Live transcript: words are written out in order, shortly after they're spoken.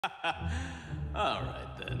All right,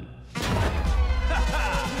 then.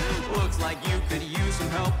 Looks like you could use some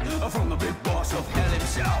help from the big boss of hell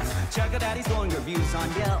himself. Check out Daddy's glowing reviews on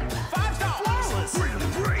Yelp. 5-star, flawless, really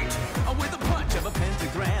great. With a punch of a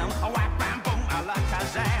pentagram, a whack, bam, boom, a la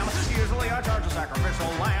Kazam. Usually I charge a sacrificial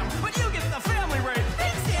lamb, but you get the family rate.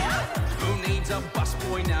 Thanks, Dad. Who needs a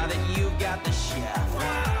busboy now that you've got the chef?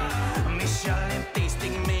 Michelin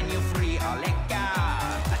tasting menu free, a la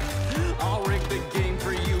carte. I'll rig the game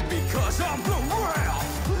for you because I'm the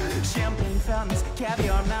ref. Champagne fountains,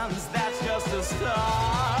 caviar mountains, that's just a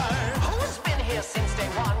start. Who's been here since day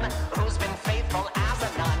one? Who's been faithful as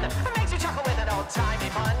a nun? Makes you chuckle with an old-timey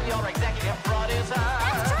fun. Your executive producer.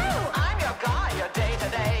 That's true. I'm your guy, your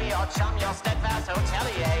day-to-day, your chum, your steadfast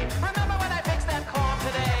hotelier. Remember when I fixed that car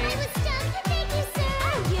today? I was stunned. Thank you, sir.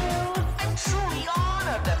 Oh, you. I'm truly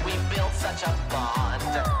honored that we built such a bond.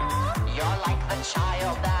 Aww. You're like the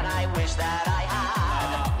child that I wish that I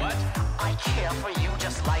had. What? I care for you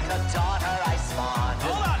just like a daughter I spawned.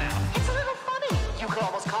 Hold on now. It's a little funny. You could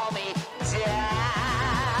almost call me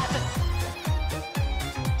Dad.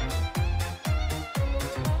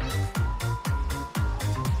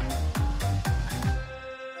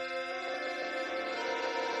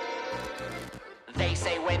 They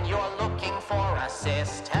say when you're looking for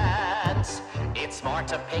assistance, it's smart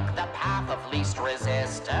to pick the path of least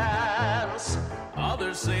resistance.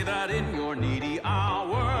 Others say that in your needy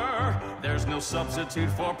hour, there's no substitute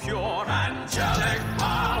for pure angelic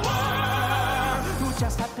power. Who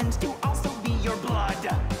just happens to also be your blood.